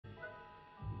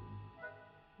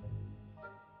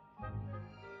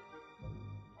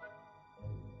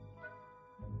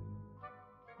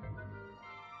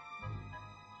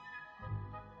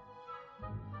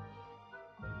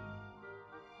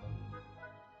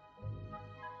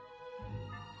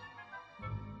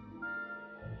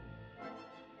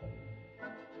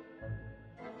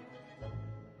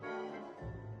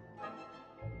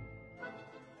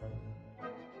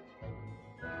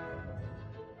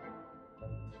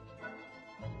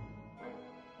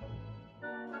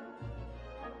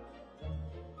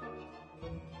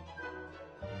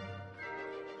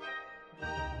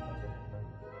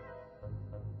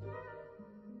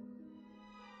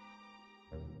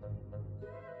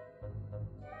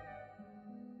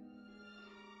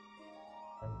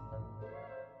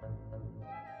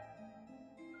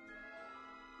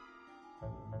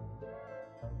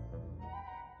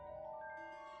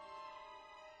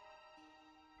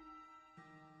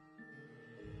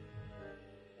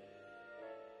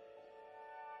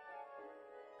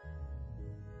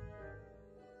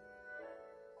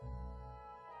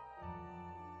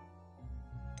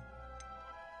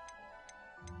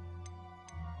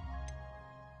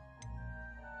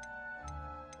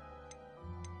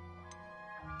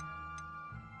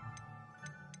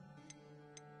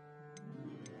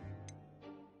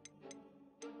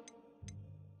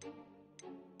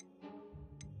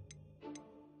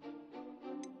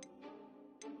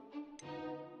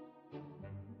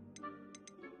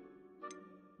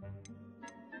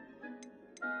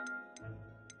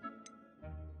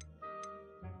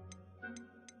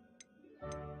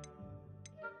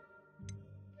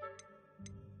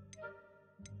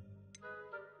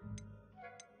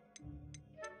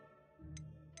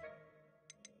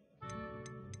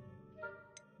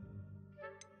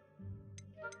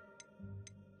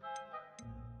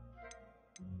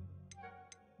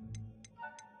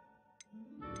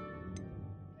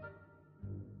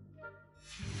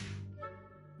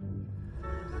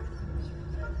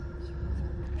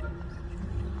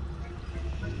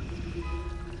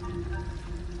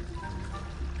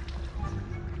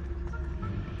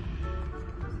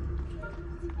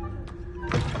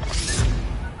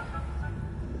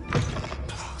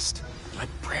Blast. The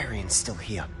librarian's still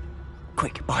here.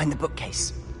 Quick, behind the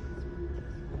bookcase.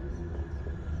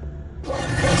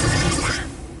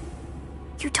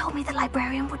 You told me the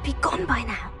librarian would be gone by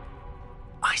now.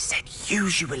 I said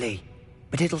usually,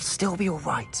 but it'll still be all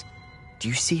right. Do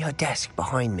you see her desk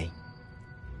behind me?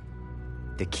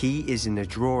 The key is in the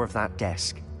drawer of that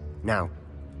desk. Now,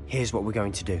 here's what we're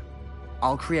going to do.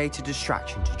 I'll create a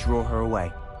distraction to draw her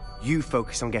away. You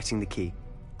focus on getting the key.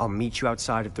 I'll meet you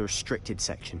outside of the restricted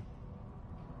section.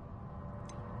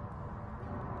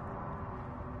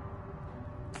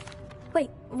 Wait,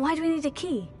 why do we need a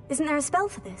key? Isn't there a spell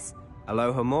for this?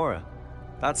 Alohomora.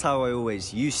 That's how I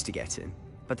always used to get in.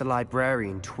 But the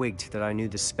librarian twigged that I knew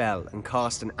the spell and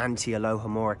cast an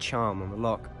anti-Alohomora charm on the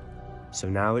lock. So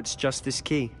now it's just this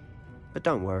key. But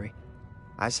don't worry.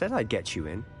 I said I'd get you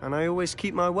in, and I always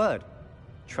keep my word.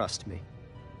 Trust me.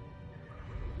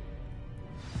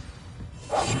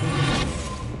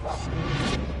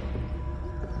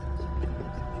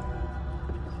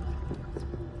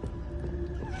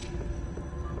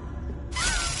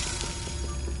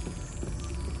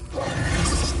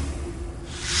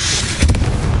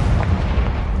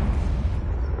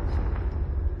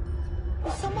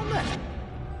 Is someone there?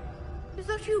 Is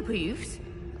that you, Peeves?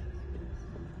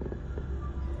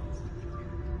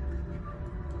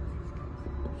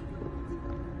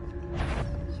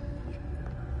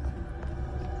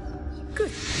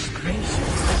 Good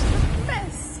gracious.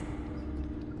 Yes.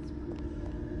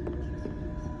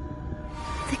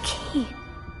 The key.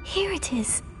 Here it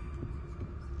is.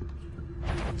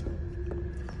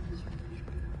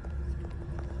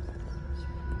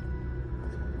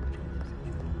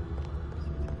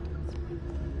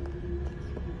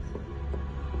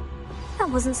 That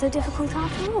wasn't so difficult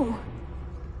after all.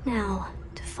 Now,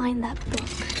 to find that book.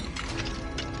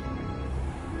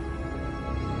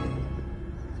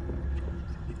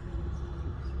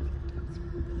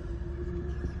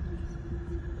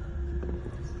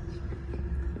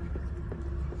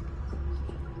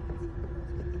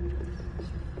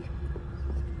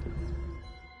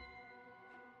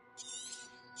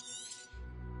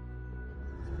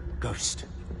 Ghost,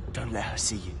 don't let her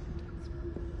see you.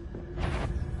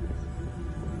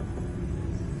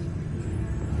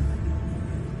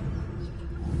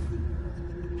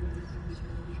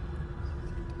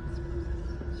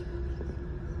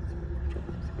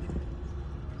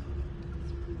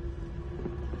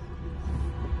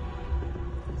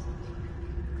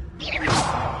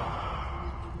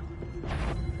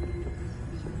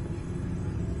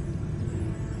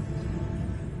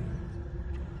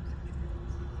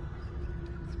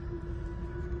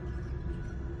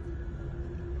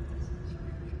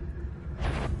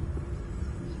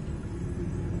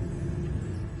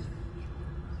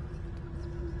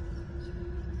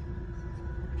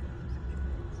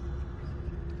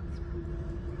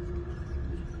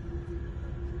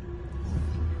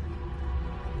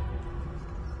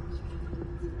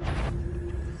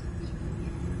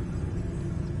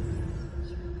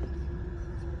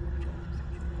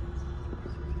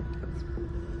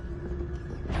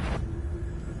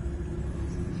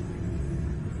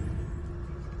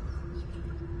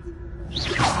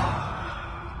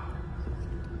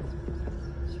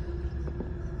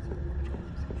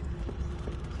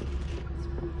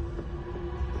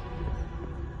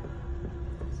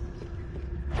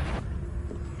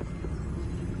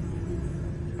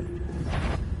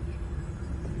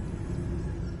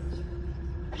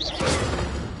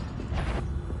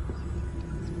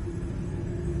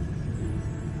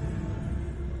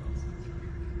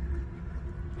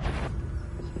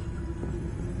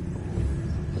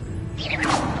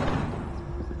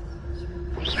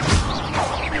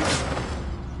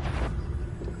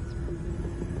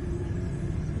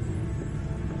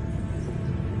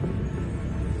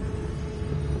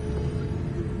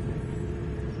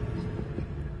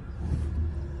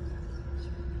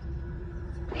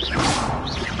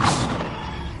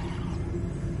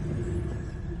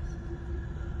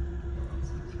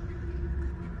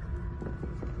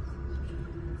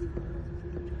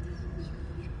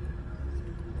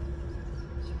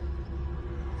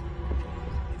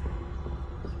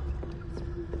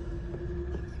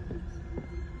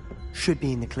 Should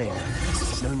be in the clear.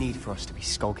 There's no need for us to be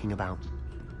skulking about.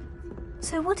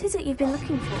 So what is it you've been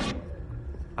looking for?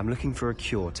 I'm looking for a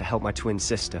cure to help my twin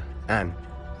sister, Anne,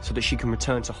 so that she can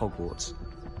return to Hogwarts.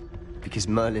 Because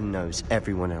Merlin knows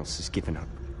everyone else has given up.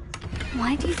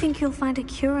 Why do you think you'll find a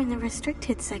cure in the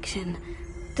restricted section?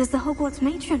 Does the Hogwarts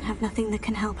matron have nothing that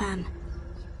can help Anne?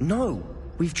 No!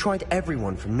 We've tried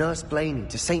everyone from Nurse Blaney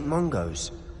to St.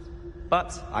 Mungo's.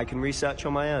 But I can research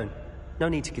on my own. No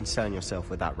need to concern yourself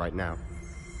with that right now.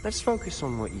 Let's focus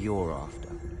on what you're after.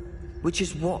 Which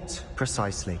is what,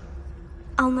 precisely?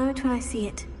 I'll know it when I see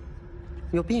it.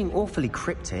 You're being awfully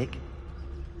cryptic.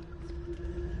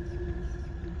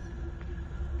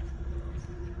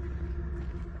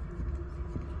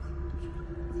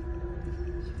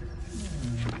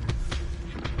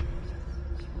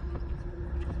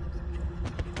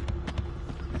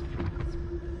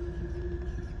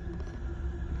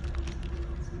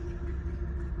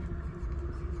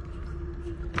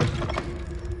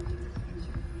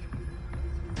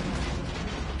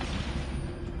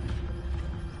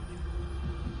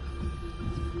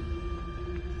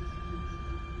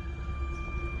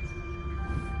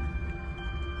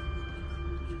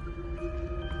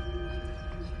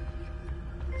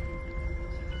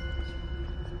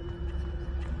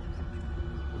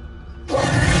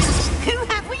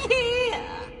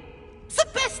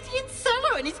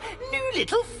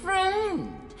 Little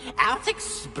friend, out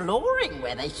exploring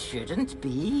where they shouldn't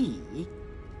be.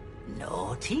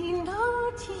 Naughty,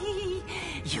 naughty,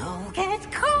 you'll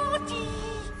get caughty.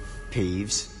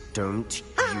 Peeves, don't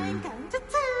I'm going to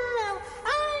tell,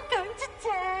 I'm going to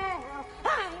tell,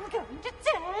 I'm going to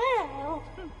tell.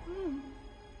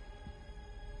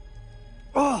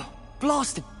 Oh,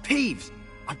 blasted Peeves!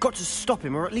 I've got to stop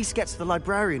him, or at least get to the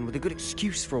librarian with a good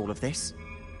excuse for all of this.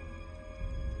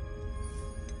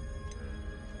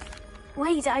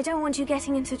 Wait, I don't want you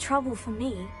getting into trouble for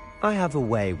me. I have a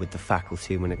way with the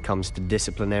faculty when it comes to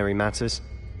disciplinary matters.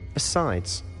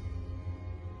 Besides,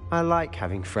 I like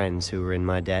having friends who are in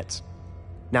my debt.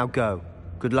 Now go.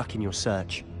 Good luck in your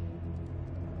search.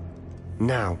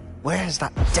 Now, where has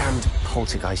that damned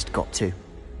poltergeist got to?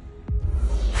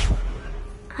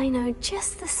 I know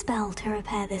just the spell to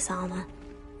repair this armor.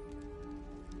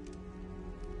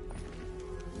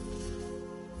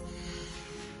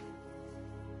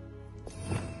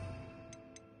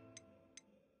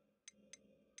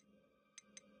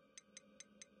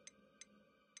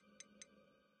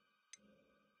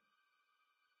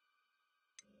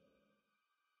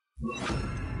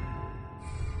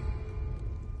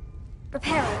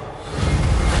 Repair it.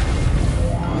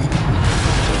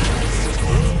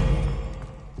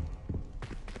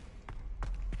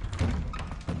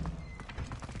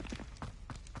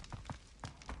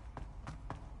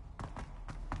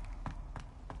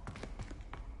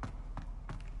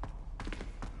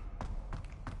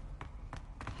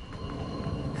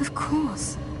 Of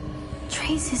course.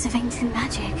 Traces of ancient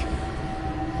magic.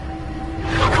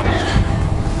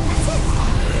 That's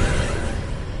it.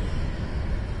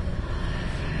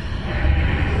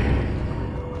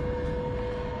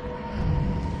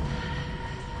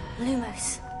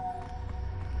 Lumos.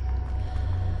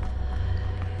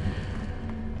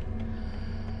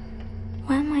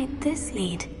 Where might this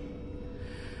lead?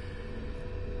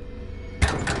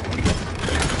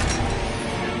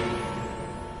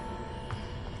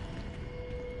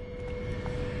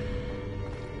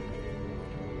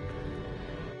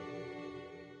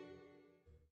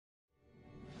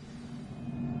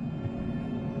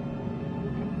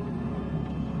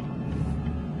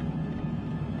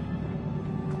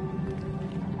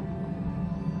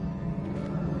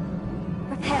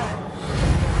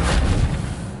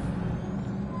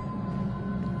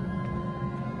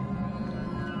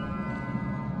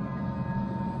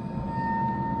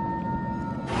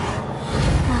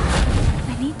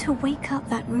 To wake up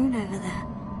that rune over there.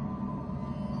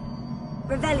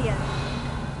 Revelio.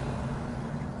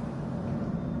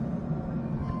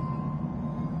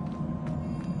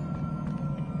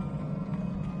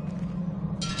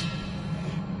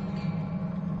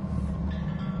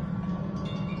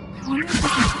 I wonder if I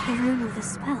can hit the rune with a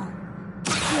spell.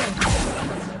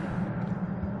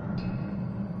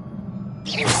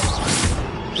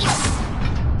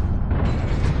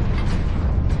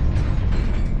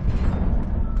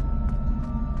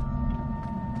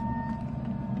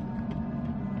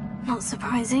 Not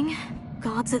surprising.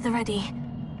 Guards at the ready.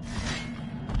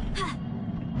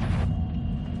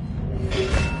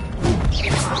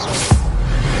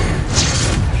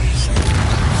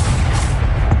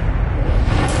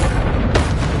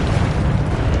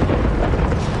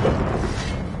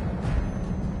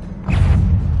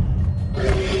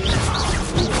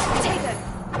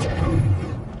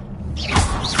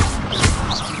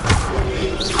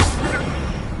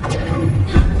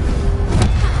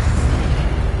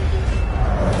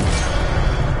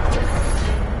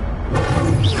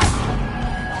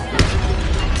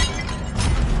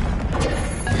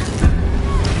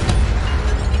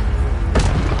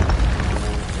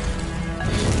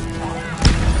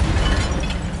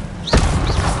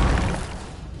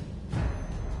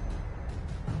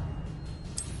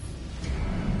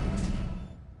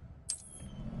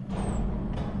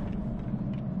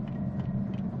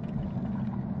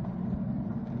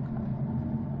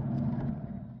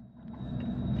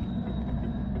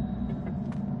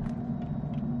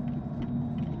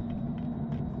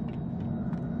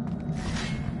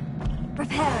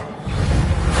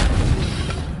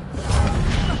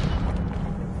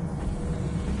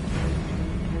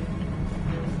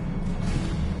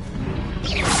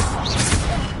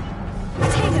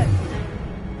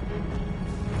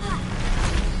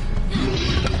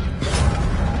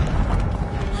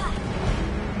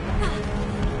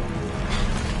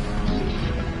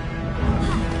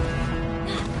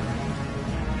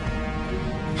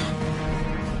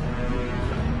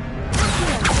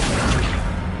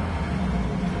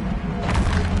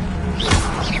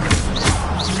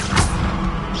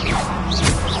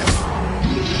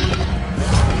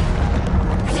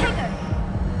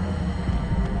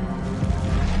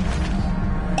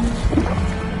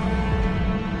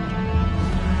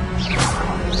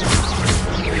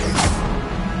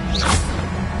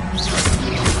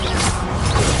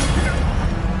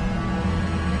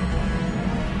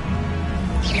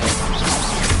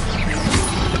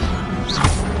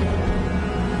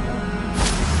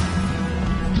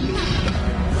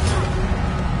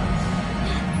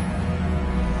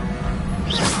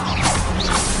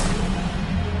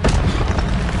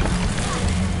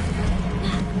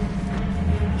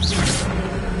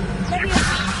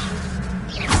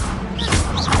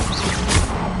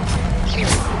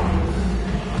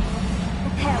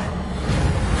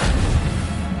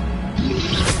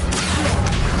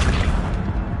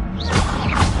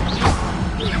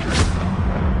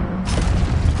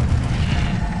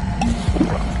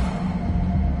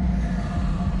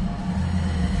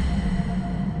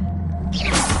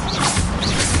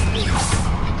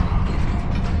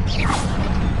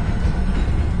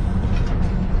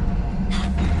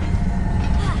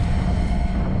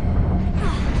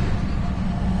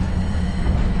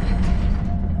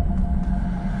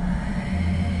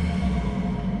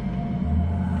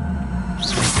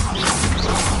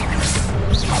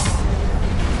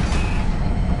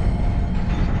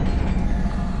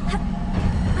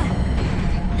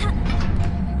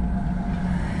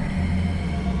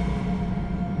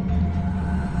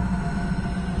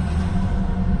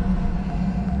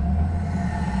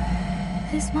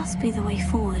 This must be the way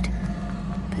forward.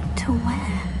 But to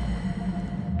where?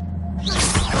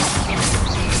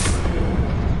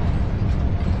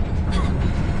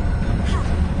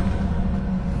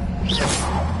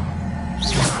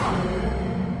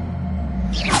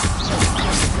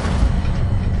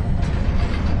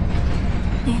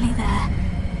 Nearly there.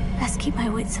 Let's keep my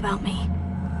wits about me.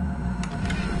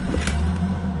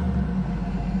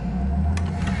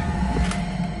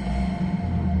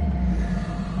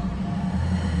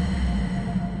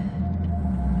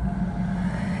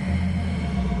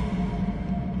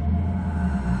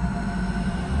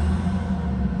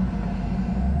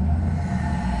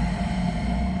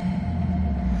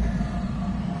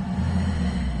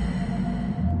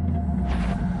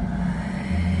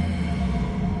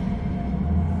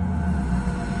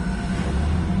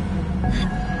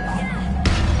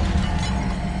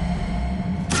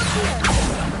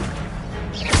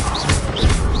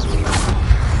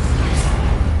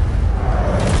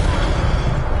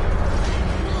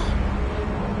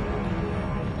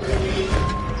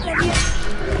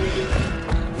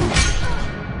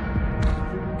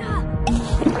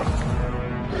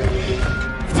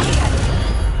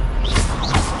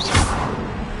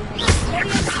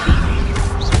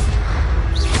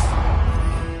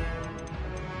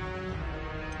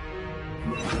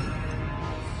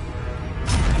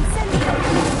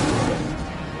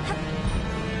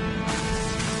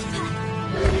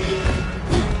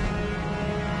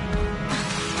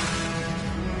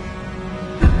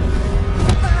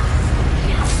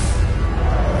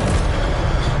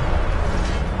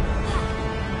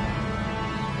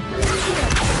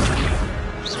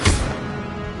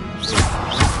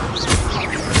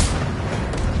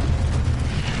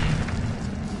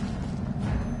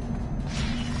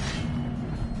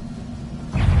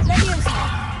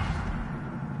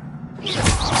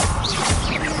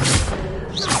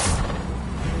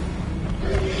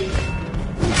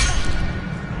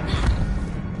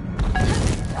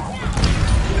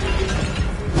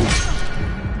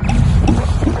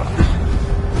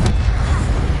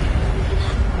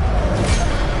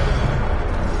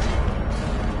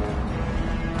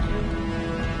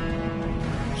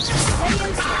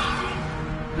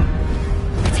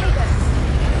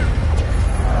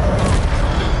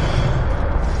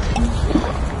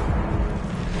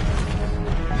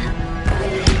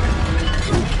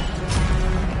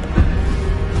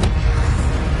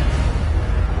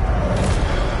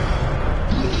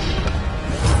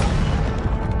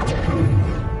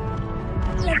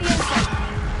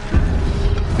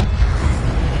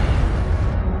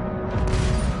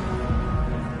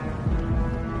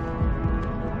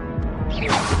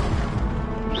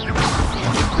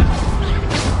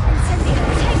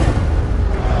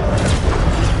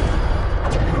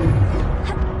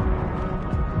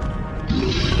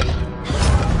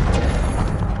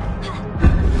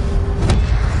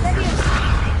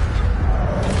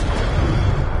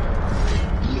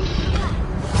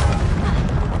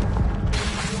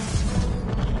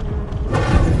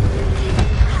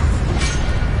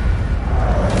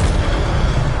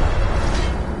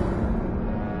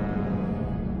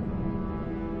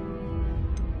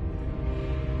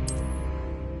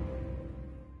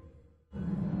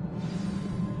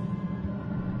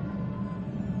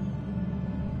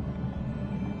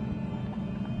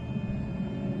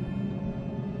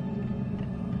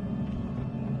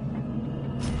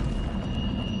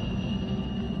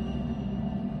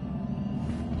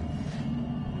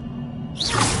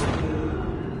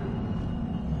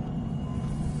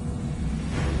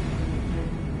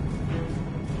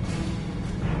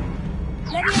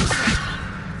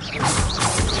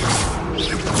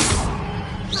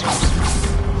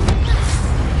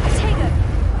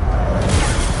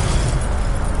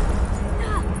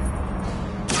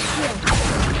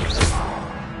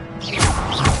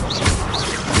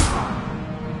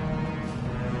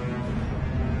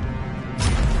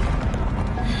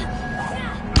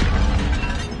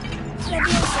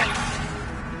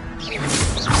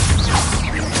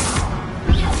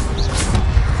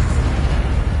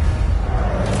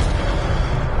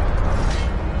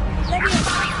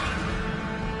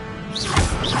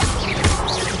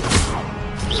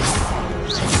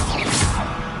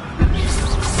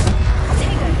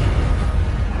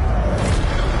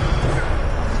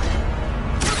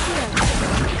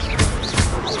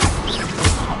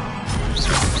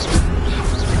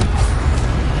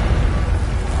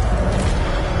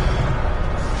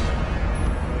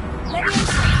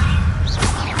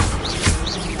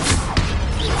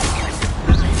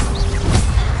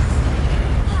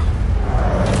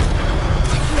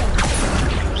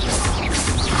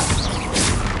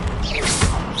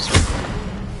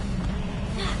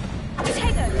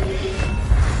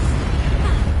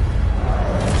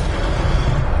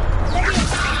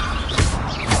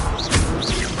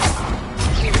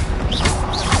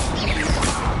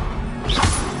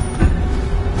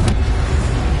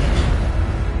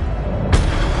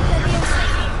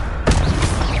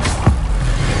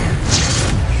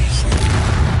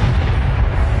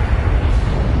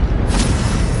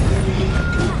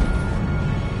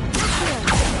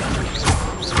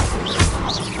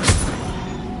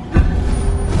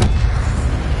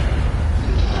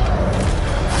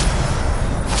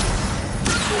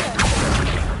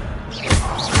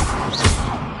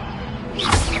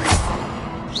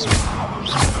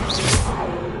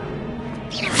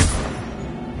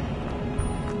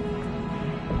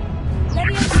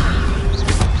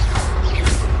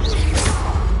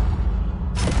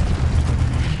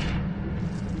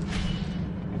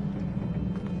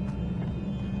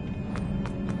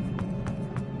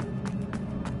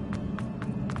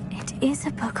 is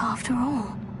a book after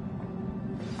all.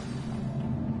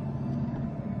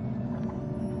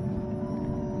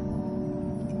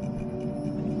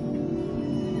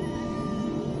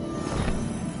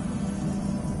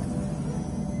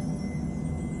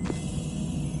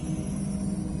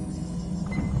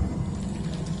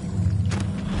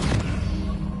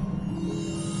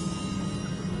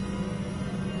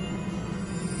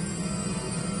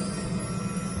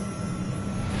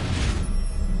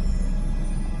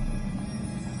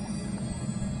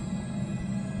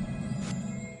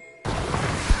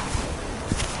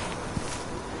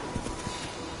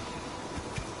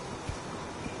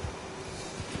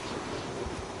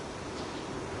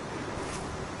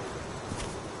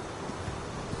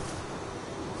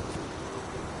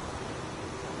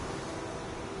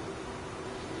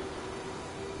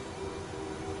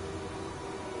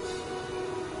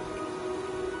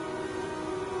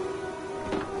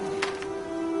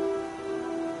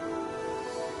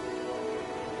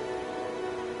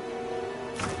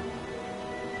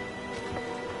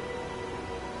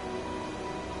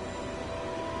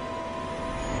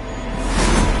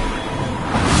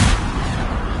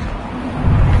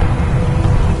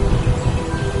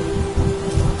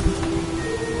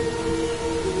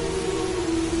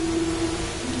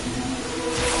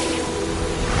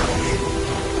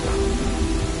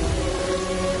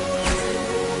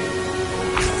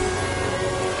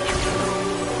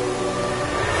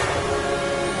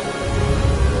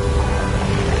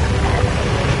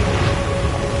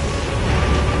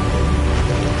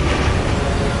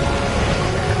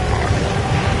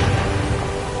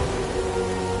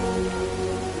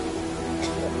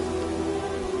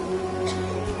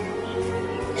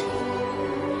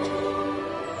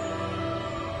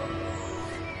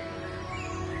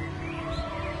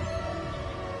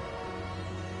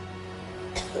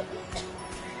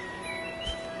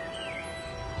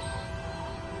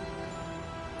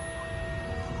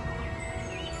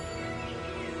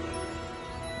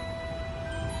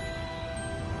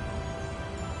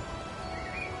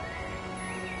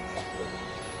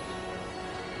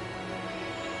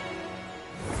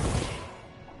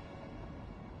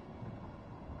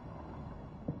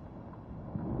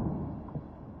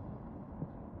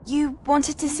 You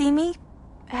wanted to see me?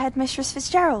 Headmistress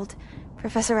Fitzgerald?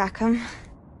 Professor Rackham?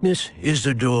 Miss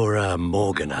Isadora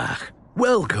Morganach,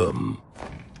 welcome.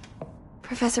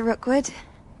 Professor Rookwood?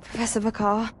 Professor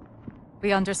Bakar?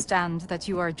 We understand that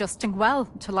you are adjusting well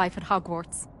to life at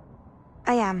Hogwarts.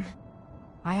 I am.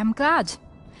 I am glad.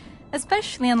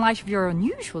 Especially in light of your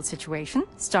unusual situation,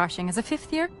 starting as a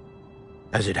fifth year.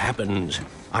 As it happens,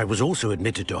 I was also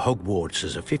admitted to Hogwarts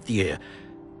as a fifth year.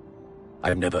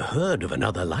 I've never heard of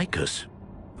another like us.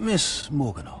 Miss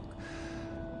Morganach,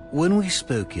 when we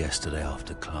spoke yesterday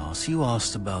after class, you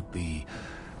asked about the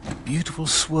beautiful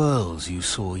swirls you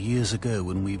saw years ago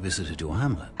when we visited your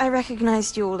hamlet. I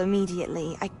recognized you all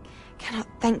immediately. I cannot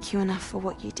thank you enough for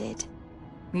what you did.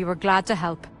 We were glad to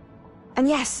help. And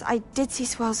yes, I did see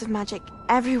swirls of magic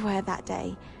everywhere that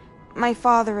day. My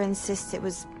father insists it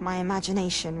was my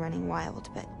imagination running wild,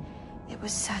 but it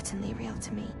was certainly real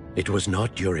to me. It was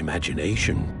not your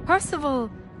imagination. Percival,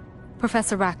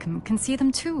 Professor Rackham can see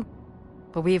them too.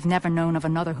 But we've never known of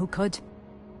another who could.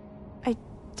 I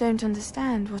don't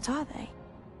understand. What are they?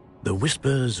 The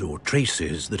whispers or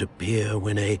traces that appear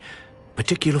when a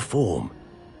particular form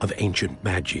of ancient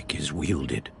magic is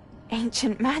wielded.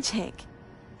 Ancient magic?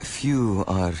 Few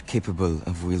are capable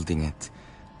of wielding it.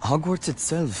 Hogwarts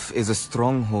itself is a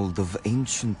stronghold of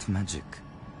ancient magic.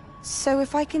 So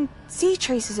if I can see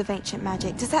traces of ancient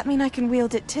magic, does that mean I can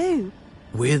wield it too?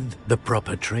 With the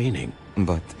proper training.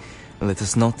 But let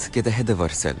us not get ahead of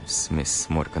ourselves, Miss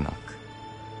Morganach.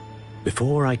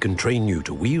 Before I can train you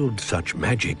to wield such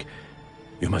magic,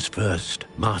 you must first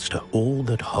master all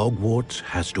that Hogwarts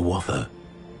has to offer.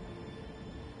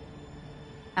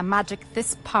 A magic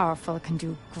this powerful can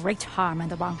do great harm in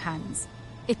the wrong hands.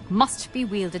 It must be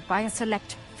wielded by a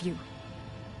select few.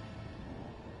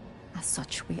 As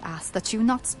such, we ask that you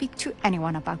not speak to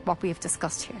anyone about what we have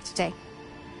discussed here today.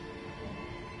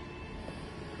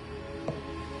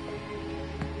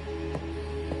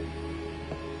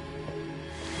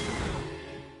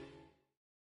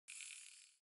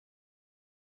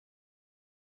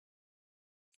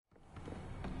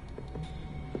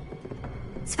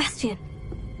 Sebastian.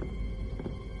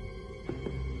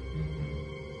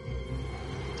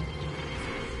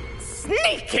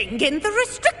 Sneaking in the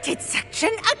restricted section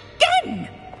again!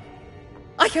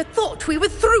 I had thought we were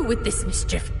through with this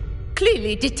mischief.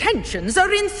 Clearly detentions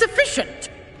are insufficient.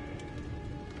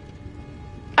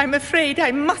 I'm afraid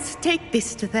I must take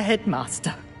this to the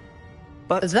headmaster.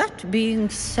 But that being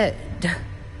said,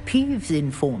 Peeves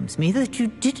informs me that you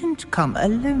didn't come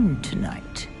alone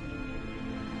tonight.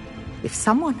 If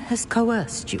someone has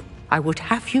coerced you, I would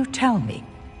have you tell me.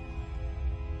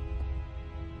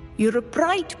 You're a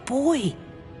bright boy.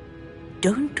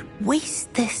 Don't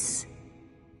waste this.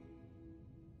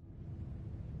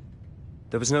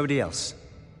 There was nobody else.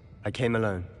 I came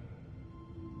alone.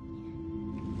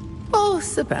 Oh,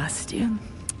 Sebastian.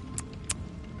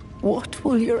 What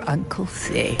will your uncle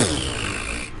say?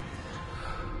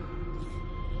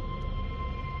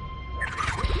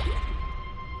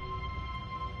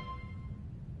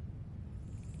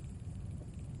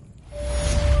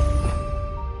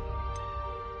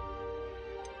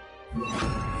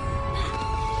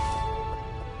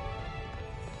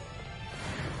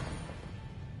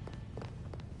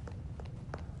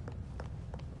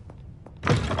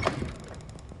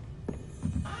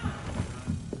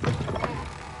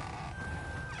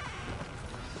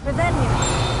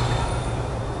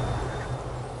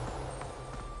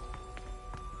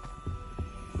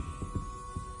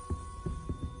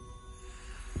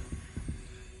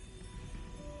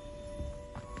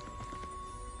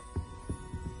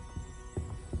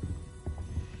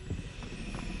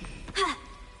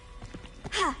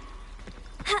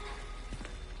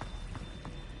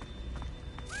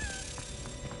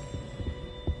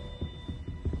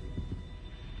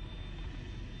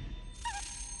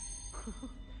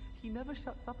 He never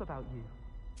shuts up about you.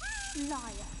 Liar.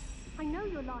 I know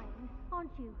you're lying, aren't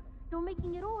you? You're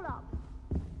making it all up.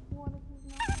 What if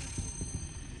he's not?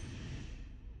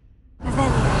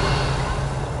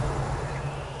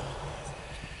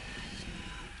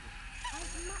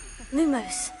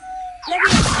 Lumos. I'm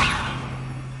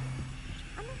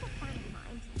not a fan of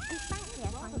mine, and frankly, I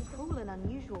find it cruel and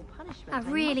unusual punishment. I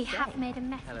really have made a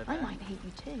mess. I might hate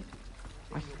you too.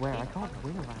 I swear I can't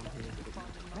win around here.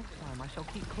 Next time I shall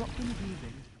keep clocking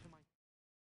breathing.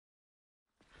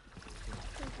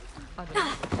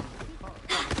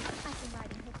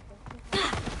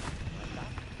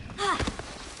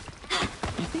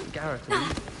 You think Gareth will be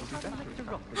better to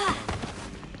rock this time?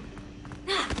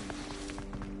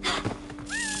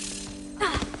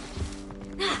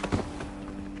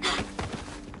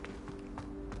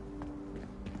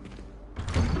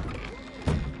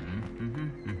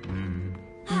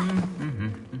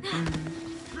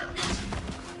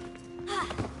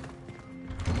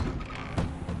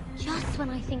 Just when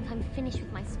I think I'm finished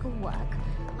with my schoolwork,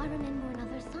 I remember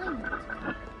another assignment.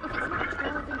 If it's not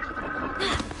 12 inches apart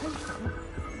from the person.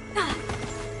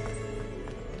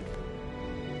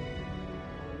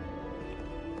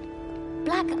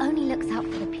 Black only looks out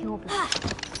for the pure blood.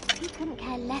 He couldn't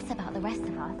care less about the rest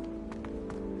of us.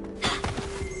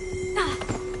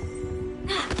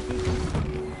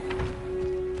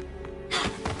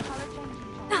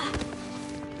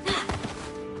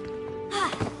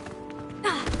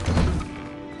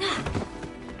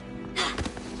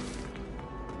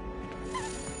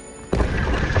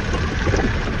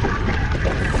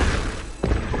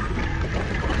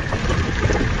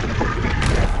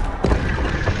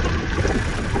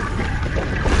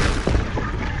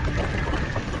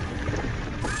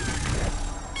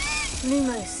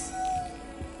 Lumos.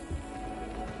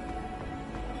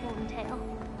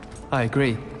 I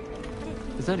agree.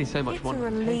 There's only so much It's one a can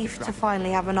take relief of to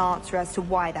finally have an answer as to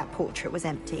why that portrait was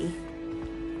empty.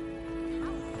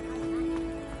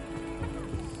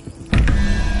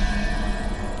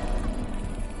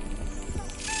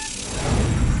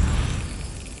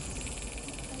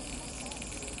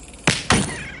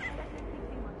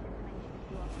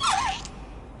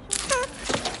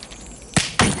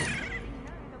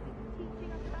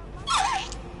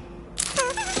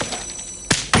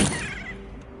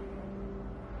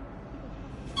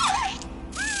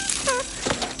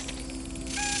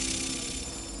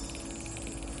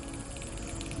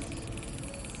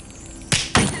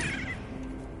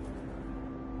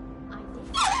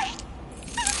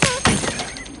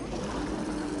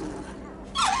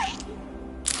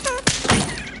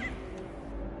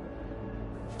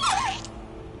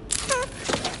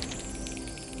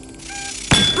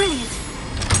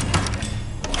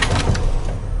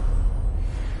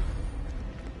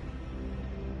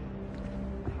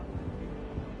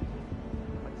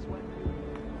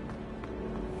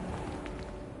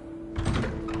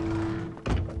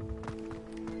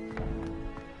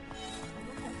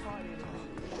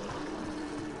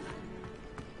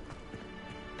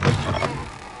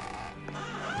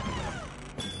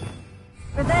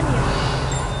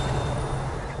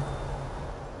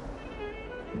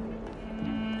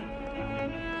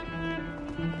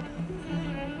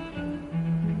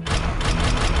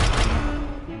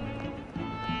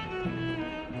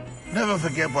 Never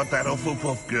forget what that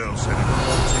Hufflepuff girl said in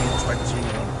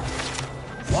 1421.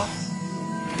 What?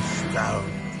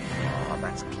 Stone. Oh,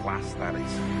 that's class, that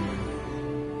is.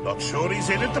 Not sure he's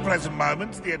in at the present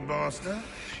moment, the headmaster.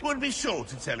 Would be sure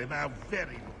to tell him how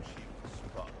very much he was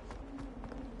spot.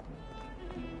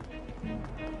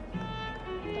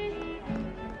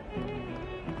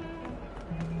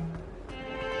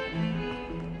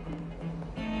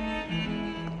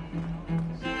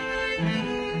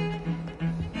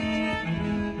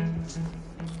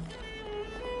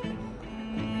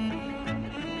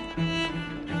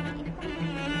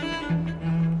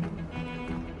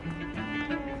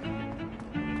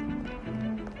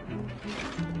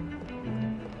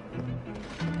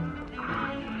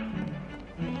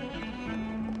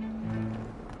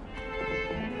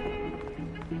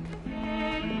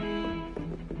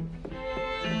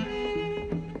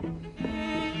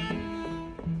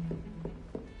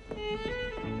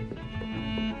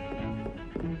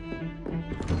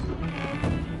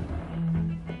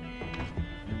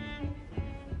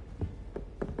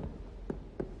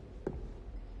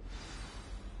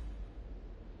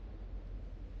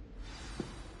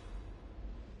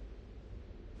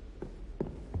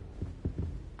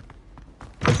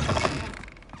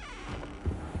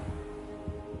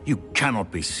 You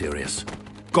cannot be serious.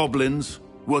 Goblins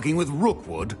working with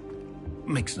Rookwood?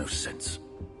 Makes no sense.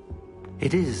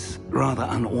 It is rather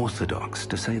unorthodox,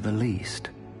 to say the least.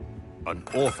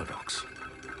 Unorthodox?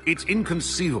 It's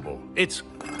inconceivable. It's...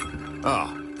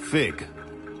 Ah, Fig.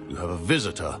 You have a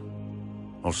visitor.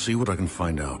 I'll see what I can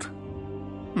find out.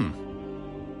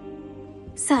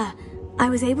 Sir, I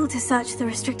was able to search the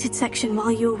restricted section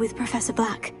while you were with Professor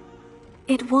Black.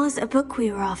 It was a book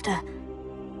we were after.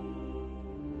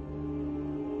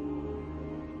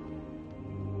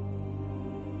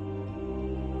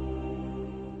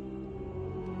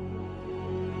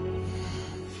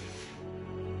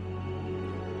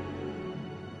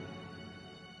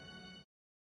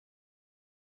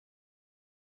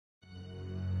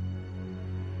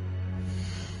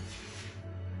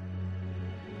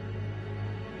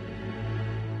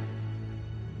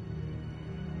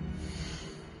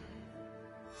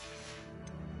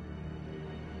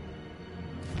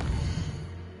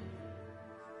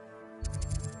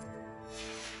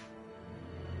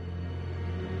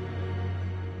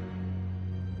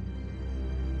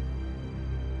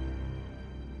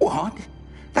 What?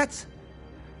 That's...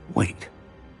 Wait.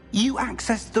 You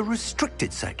accessed the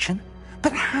restricted section?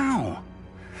 But how?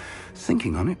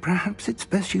 Thinking on it, perhaps it's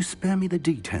best you spare me the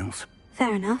details.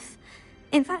 Fair enough.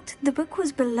 In fact, the book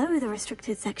was below the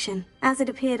restricted section, as it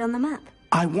appeared on the map.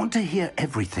 I want to hear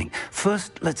everything.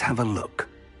 First, let's have a look.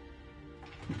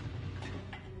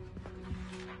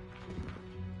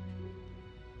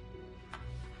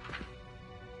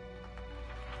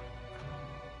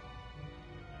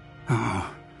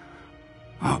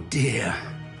 Oh dear.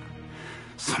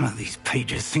 Some of these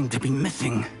pages seem to be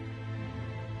missing.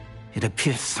 It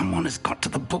appears someone has got to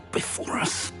the book before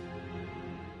us.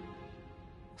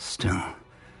 Still,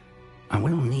 I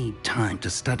will need time to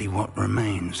study what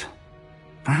remains.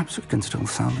 Perhaps we can still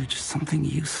salvage something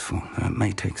useful, though it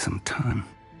may take some time.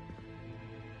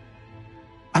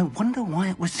 I wonder why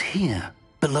it was here,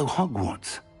 below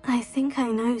Hogwarts. I think I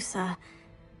know, sir.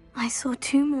 I saw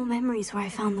 2 more memories where I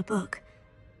found the book.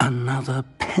 Another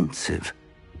pensive.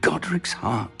 Godric's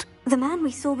heart. The man we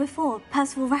saw before,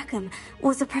 Percival Rackham,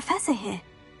 was a professor here.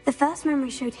 The first memory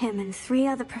showed him and 3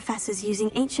 other professors using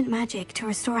ancient magic to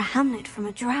restore a hamlet from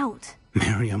a drought.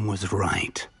 Miriam was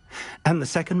right. And the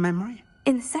second memory?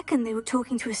 In the second, they were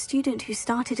talking to a student who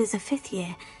started as a 5th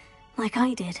year, like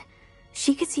I did.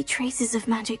 She could see traces of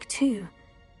magic too.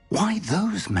 Why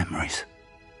those memories?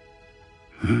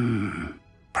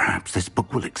 Perhaps this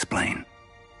book will explain.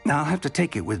 I'll have to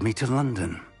take it with me to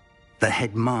London. The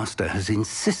headmaster has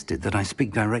insisted that I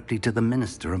speak directly to the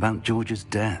minister about George's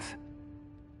death.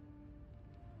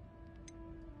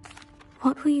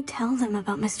 What will you tell them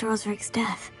about Mr. Osric's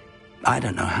death? I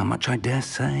don't know how much I dare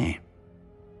say.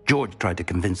 George tried to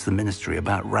convince the ministry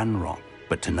about Ranrock,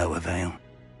 but to no avail.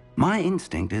 My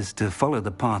instinct is to follow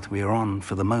the path we are on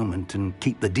for the moment and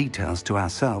keep the details to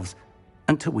ourselves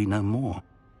until we know more.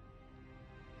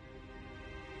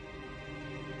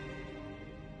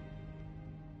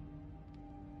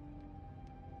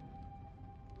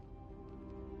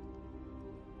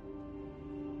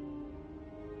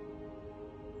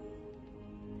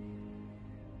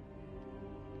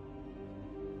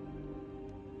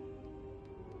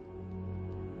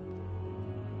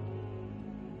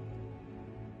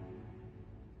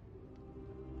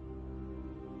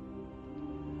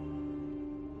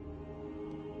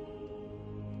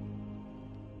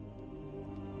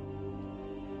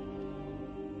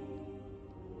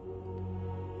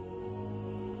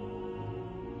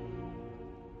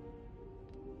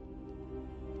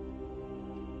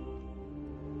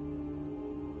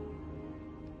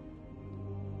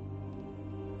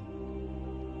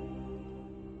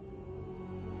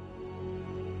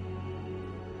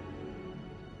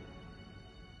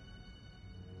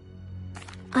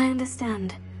 I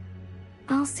understand.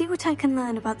 I'll see what I can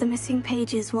learn about the missing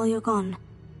pages while you're gone.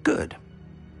 Good.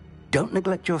 Don't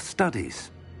neglect your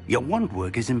studies. Your wand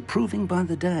work is improving by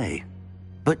the day.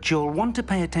 But you'll want to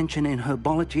pay attention in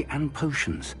herbology and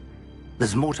potions.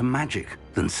 There's more to magic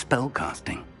than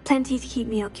spellcasting. Plenty to keep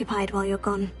me occupied while you're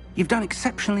gone. You've done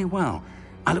exceptionally well.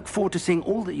 I look forward to seeing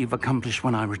all that you've accomplished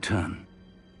when I return.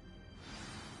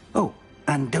 Oh,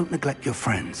 and don't neglect your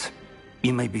friends.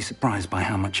 You may be surprised by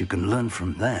how much you can learn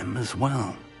from them as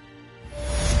well.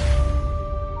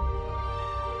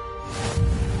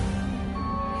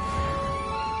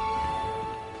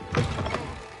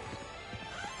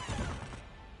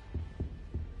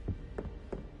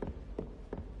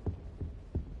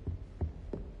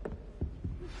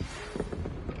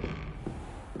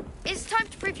 It's time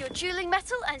to prove your dueling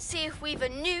mettle and see if we've a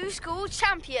new school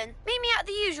champion. Meet me at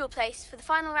the usual place for the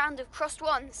final round of crossed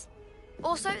wands.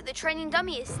 Also, the training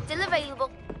dummy is still available.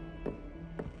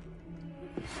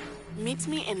 Meet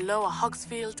me in Lower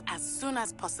Hogsfield as soon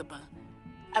as possible.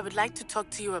 I would like to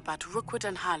talk to you about Rookwood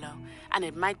and Harlow, and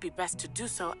it might be best to do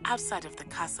so outside of the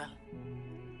castle.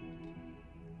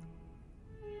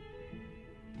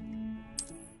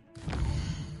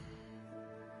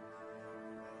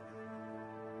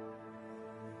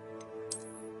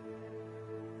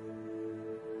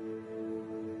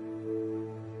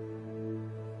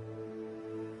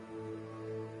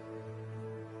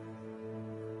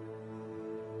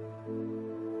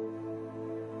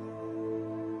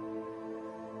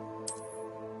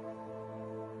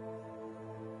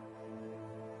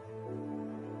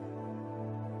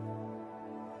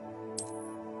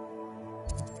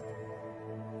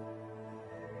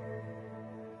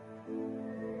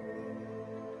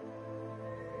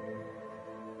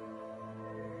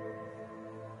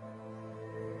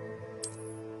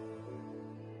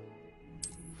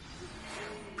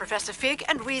 Professor Fig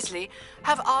and Weasley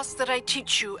have asked that I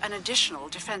teach you an additional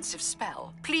defensive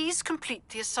spell. Please complete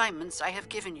the assignments I have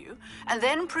given you, and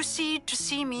then proceed to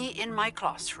see me in my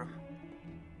classroom.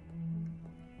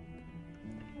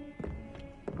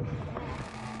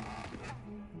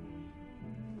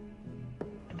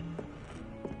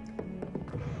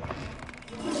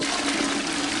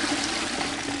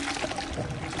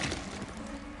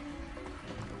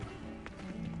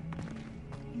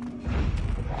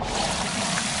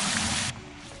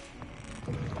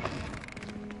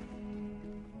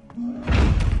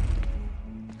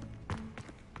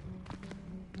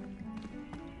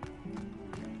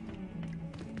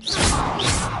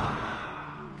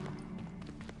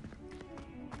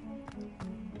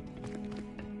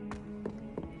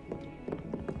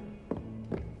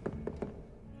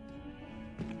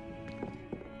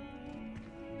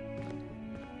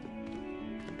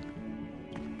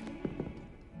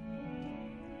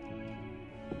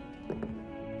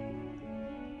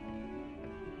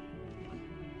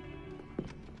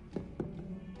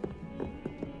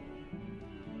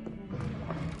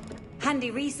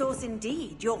 Handy resource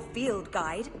indeed, your field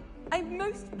guide. I'm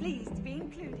most pleased to be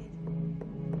included.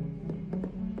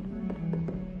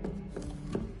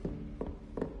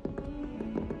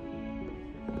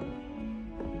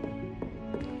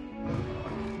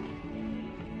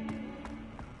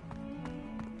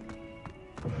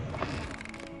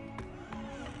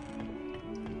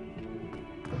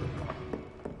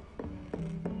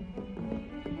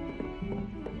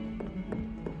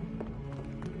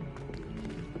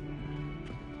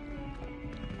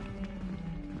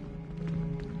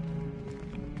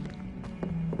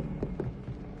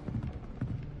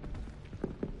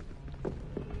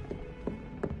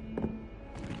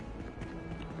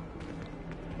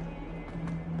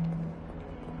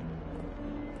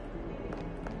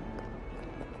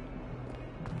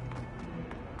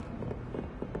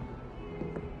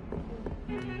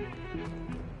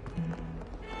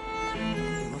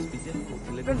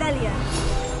 Revelio.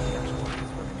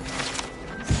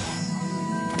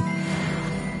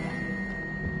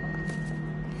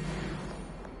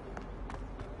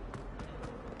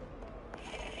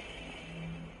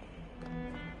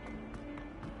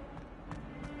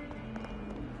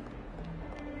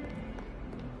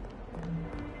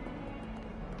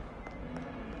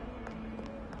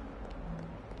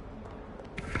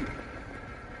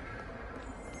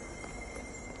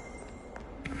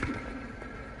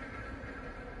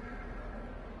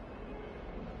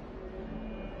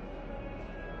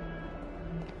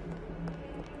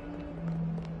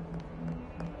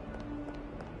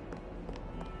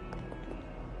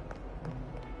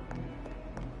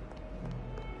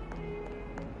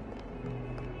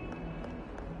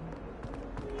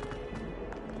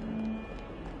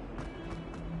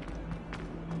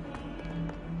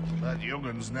 That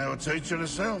young'un's now a teacher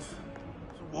herself.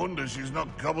 It's a wonder she's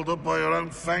not gobbled up by her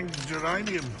own fanged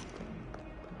geranium.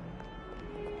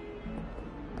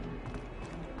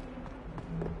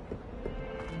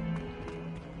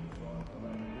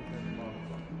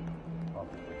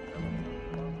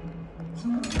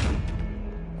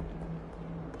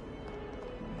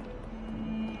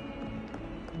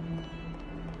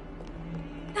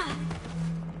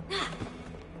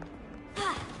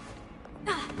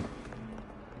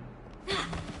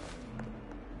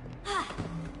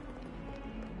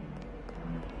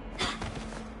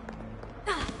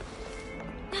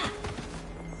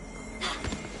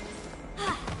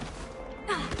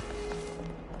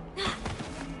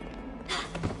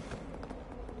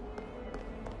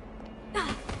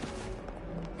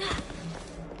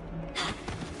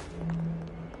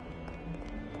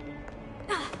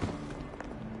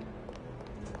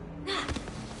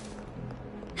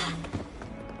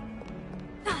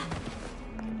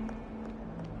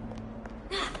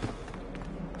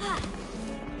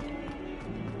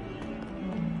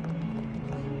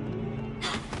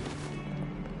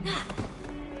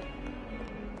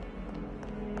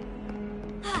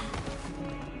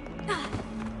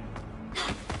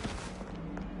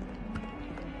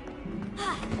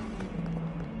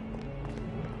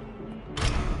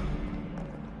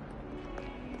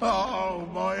 Oh,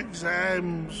 my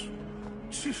exams.